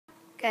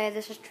Okay,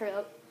 this is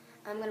Trip.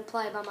 I'm going to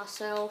play by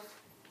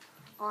myself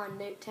on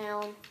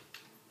Nuketown.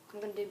 I'm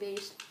going to do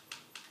Beast.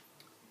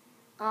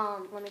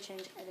 Let me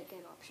change edit game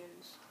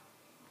options.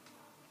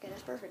 Okay,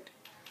 that's perfect.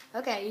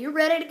 Okay, you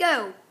ready to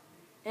go?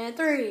 And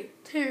 3,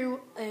 2,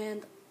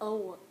 and a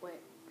 1. Wait.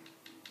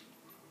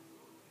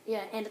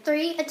 Yeah, and a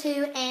 3, a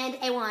 2, and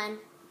a 1.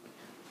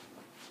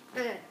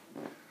 Okay.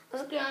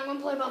 Let's go. I'm going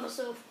to play by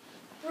myself.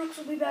 Brooks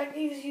will be back.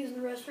 He's using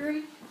the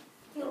restroom.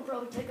 It'll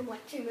probably take him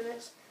like 2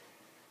 minutes.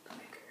 Who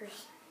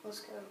cares?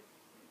 Let's go.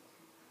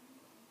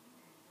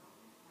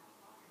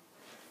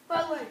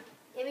 By the way,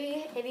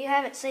 if you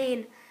haven't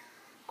seen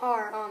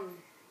our our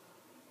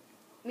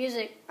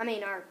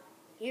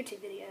YouTube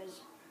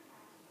videos,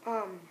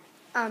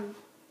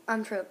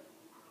 I'm Trip.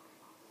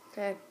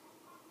 Okay.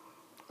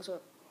 What's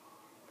up?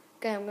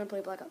 Okay, I'm gonna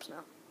play Black Ops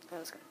now. Okay,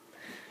 let's go.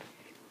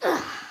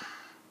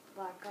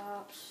 Black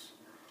Ops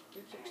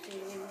 16.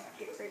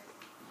 Get ready.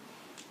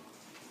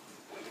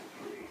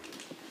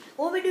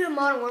 We'll be doing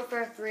Modern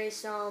Warfare 3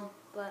 some,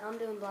 but I'm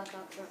doing Black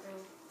Ops right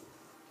now.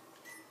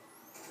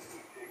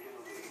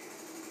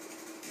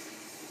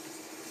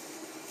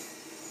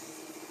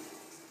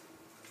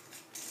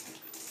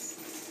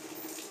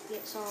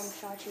 Get some,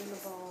 shot you in the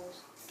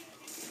balls.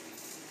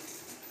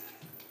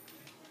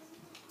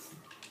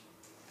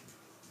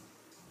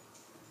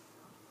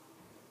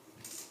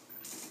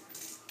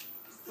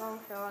 Long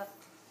shot.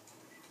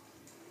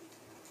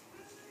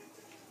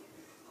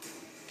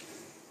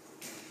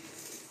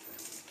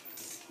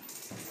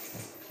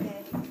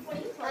 Okay.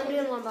 I'm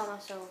doing one by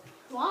myself.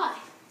 Why?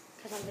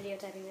 Because I'm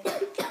videotaping it.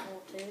 I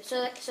want to.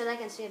 So they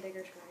can see a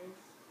bigger screen.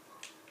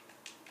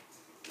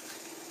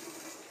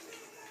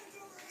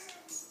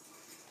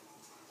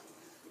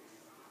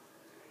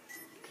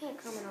 You can't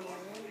come in on my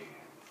end.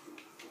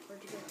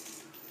 Where'd you go?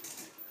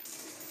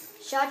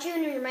 Shot you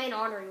in your main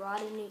artery. Why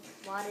didn't you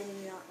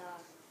not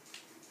die?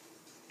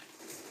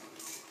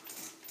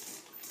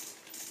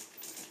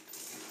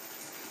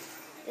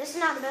 This is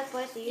not the best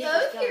place to use Yo,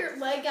 this if gun. your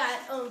leg got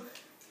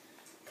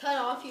cut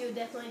off, you would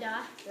definitely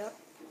die. Yep.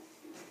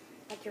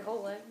 Like your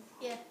whole leg.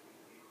 Yeah.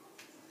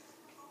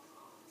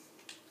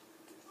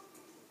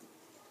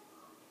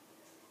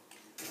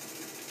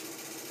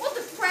 What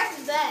the crap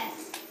is that?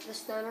 The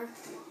stunner.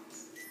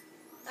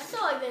 I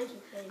feel like them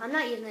some I'm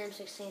not using the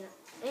M16.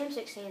 The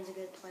M16 is a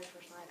good place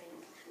for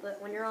sniping.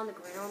 But when you're on the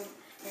ground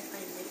and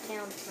playing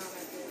Nuketown, it's not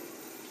that good.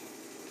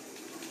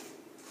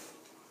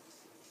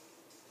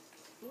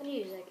 I'm going to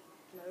use like,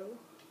 no.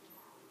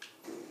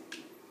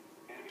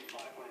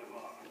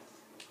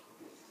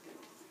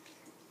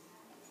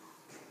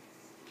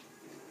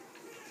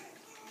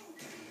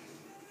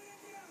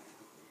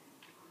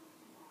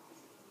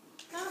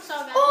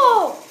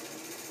 Oh!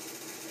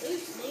 Ooh,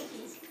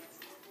 sneaky.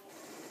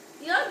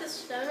 You like the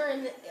stunner or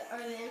the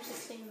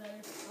M16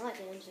 better? I like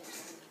the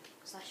M16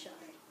 because I shot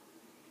it.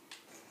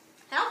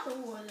 How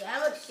cool was it? How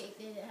much kick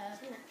did it have?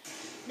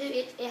 Dude,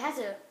 it has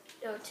a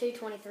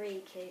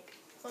 223 kick.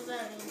 What's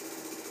that mean?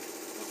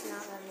 It's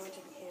not that much of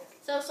a kick.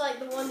 So it's like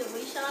the one that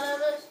we shot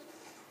at us?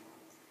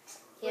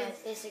 Yeah,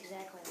 it's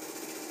exactly like that.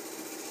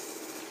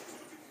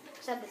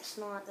 Except it's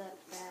not that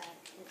bad.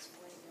 It's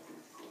way better.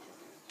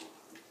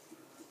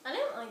 I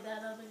didn't like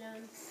that other gun.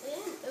 It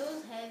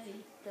was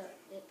heavy.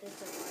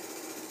 It's a lot.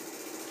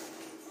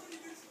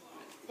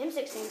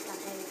 M16 is kind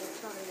of heavy, but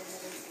it's not really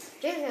heavy.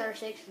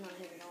 JR6 is not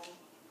heavy at all.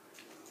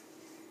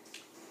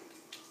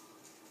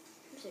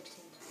 M16.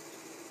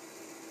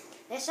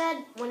 They said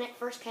when it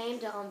first came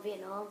to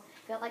Vietnam,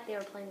 it felt like they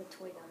were playing with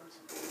toy guns.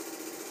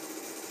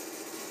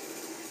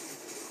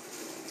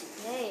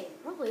 Hey,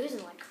 we're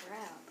losing like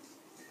crap.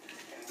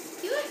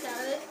 You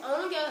excited? I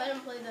want to go ahead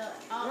and play the...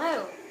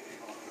 No.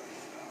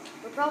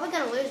 We're probably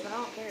going to lose, but I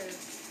don't care.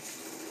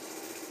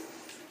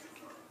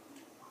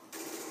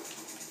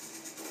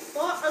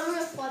 Well, I'm going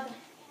to flood the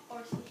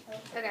RC.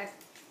 Okay.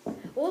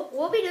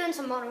 We'll be doing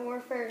some Modern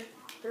Warfare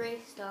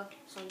 3 stuff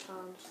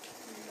sometimes.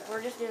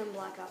 We're just doing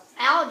Black Ops.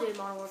 I'll do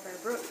Modern Warfare.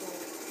 Brooks won't.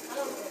 I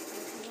don't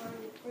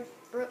know.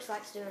 Brooks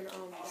likes doing Black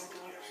Ops.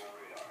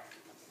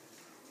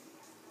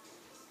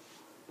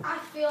 I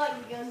feel like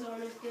the guns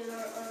aren't as good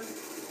on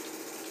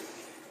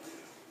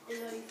in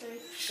OU3.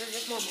 They're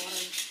just more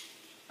modern.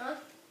 Huh?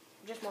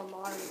 Just more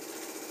modern.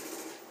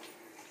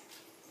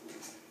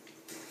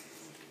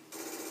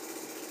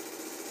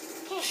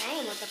 Can't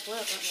aim with the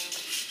flip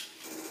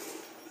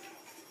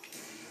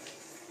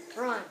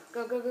right now. Run.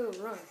 Go, go, go,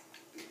 run.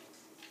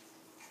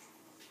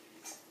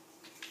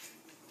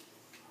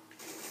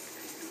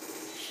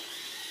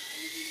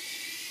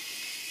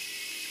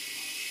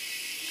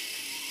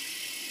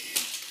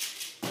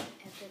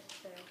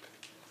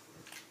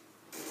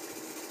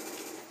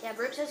 Yeah,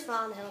 Brooks is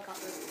flying the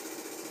helicopter.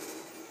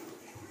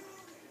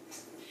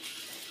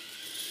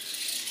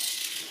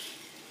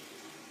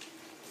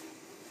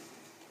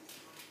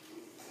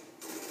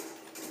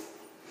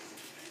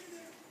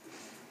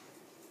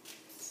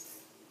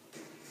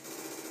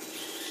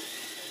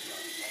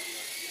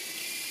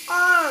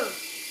 Oh!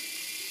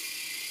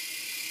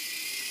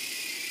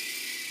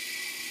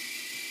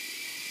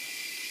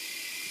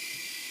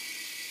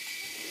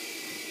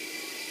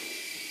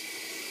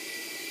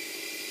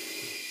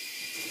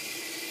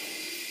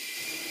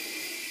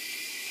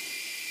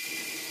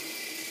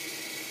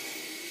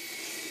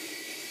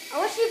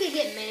 wish you could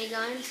get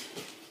miniguns.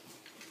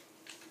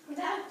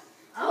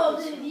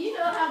 Oh, dude, do you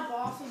know how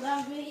awesome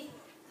that would be?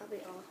 That'd be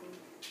awesome.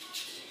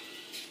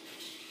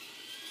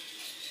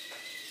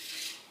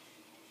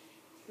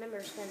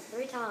 Remember, spin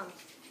 3 times.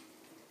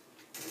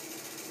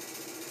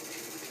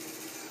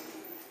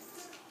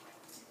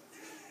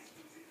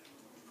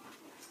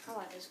 I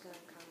like this gun,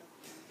 kind of.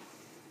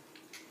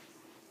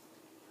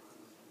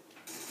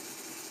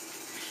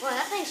 Well,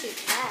 that thing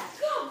shoots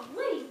fast.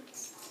 Golly.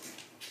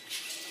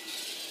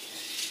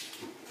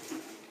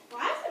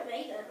 Why does it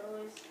make that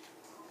noise?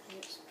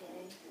 It's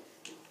gay.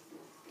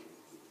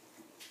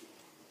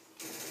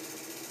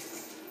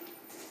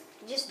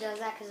 It just does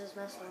that because it's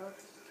messed up.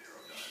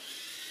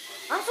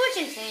 I'm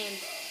switching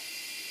teams.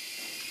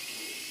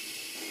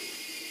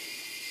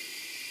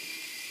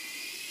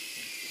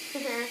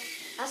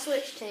 I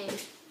switched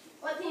teams.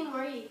 What team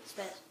were you?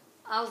 Spets.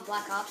 I was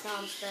Black Ops, now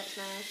I'm Spets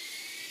now.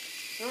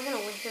 We're gonna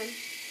win.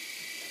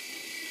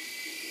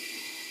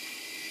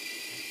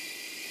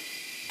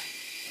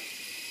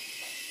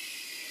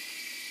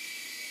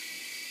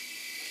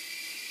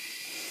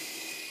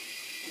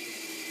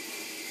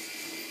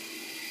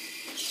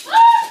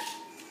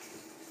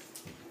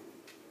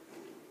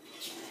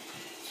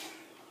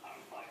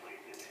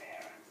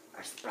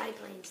 Our spray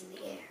plane's in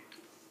the air.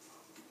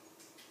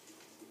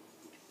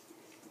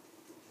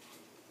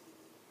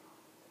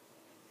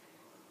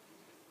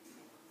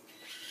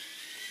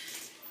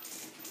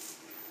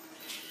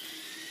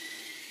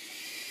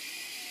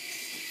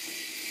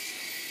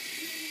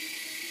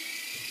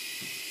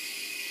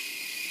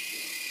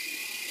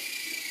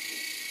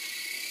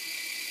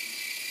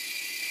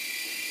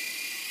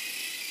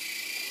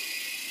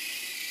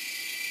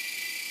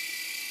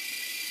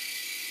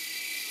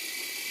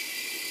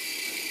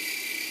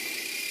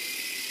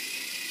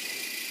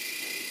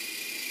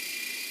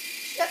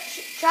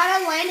 Try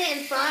to land it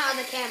in front of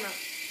the camera.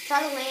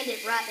 Try to land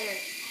it right there.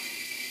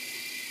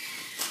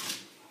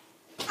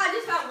 I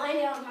just got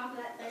landed on top of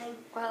that thing.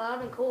 Well, that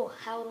would have been cool.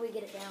 How would we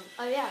get it down?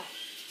 Oh, yeah.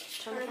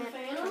 Turn the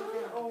fan on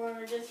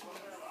or just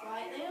fly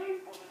it down?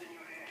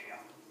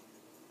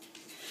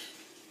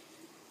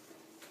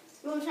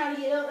 You want to try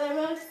to get up there,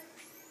 Rose?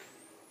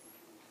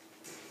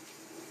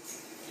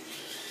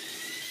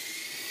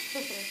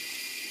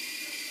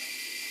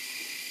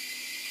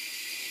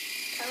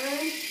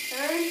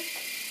 Turn.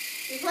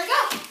 Just let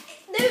go.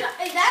 Dude,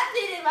 that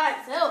did it by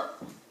itself.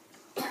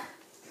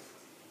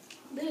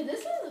 Dude,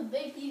 this is a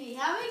big TV.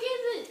 How big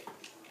is it?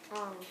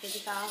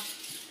 55.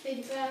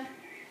 55.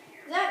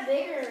 Is that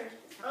bigger?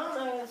 I don't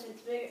know if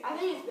it's bigger. I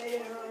think it's bigger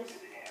than ours.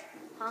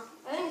 Huh?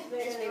 I think it's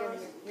bigger It's than bigger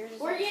ours. than yours.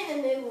 We're getting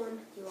a new one.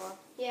 You are.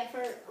 Yeah,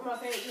 for my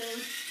parents'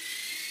 room.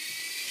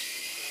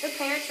 Your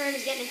parents' room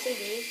is getting a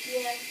TV.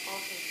 Yeah.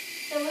 Awesome.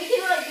 So we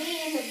can like be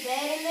in the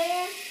bed in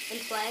there. And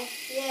play.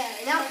 Yeah.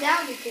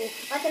 That would be cool.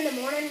 Like in the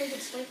morning, we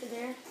could sleep in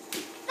there.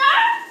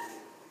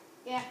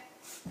 Yeah.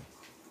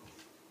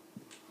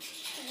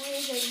 Where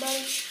is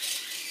everybody?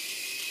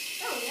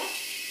 Oh yeah.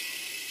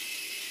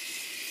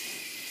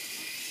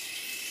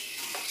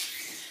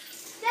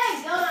 Dang,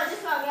 going on,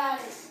 just about got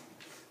it.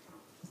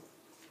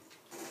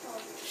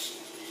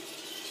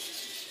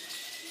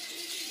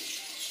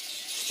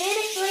 Spin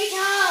it 3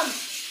 times.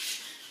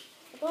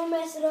 Don't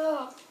mess it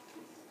up.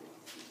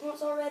 Well,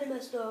 it's already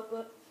messed up,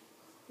 but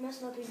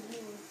messing up even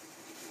more.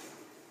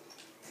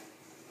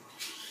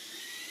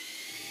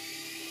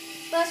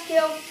 Let's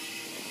kill.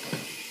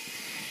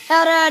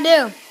 How did I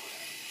do?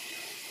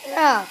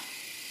 Yeah.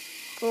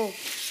 Cool.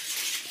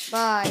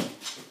 Bye.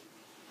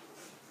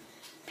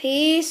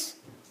 Peace.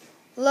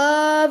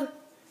 Love.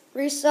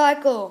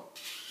 Recycle.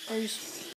 Peace.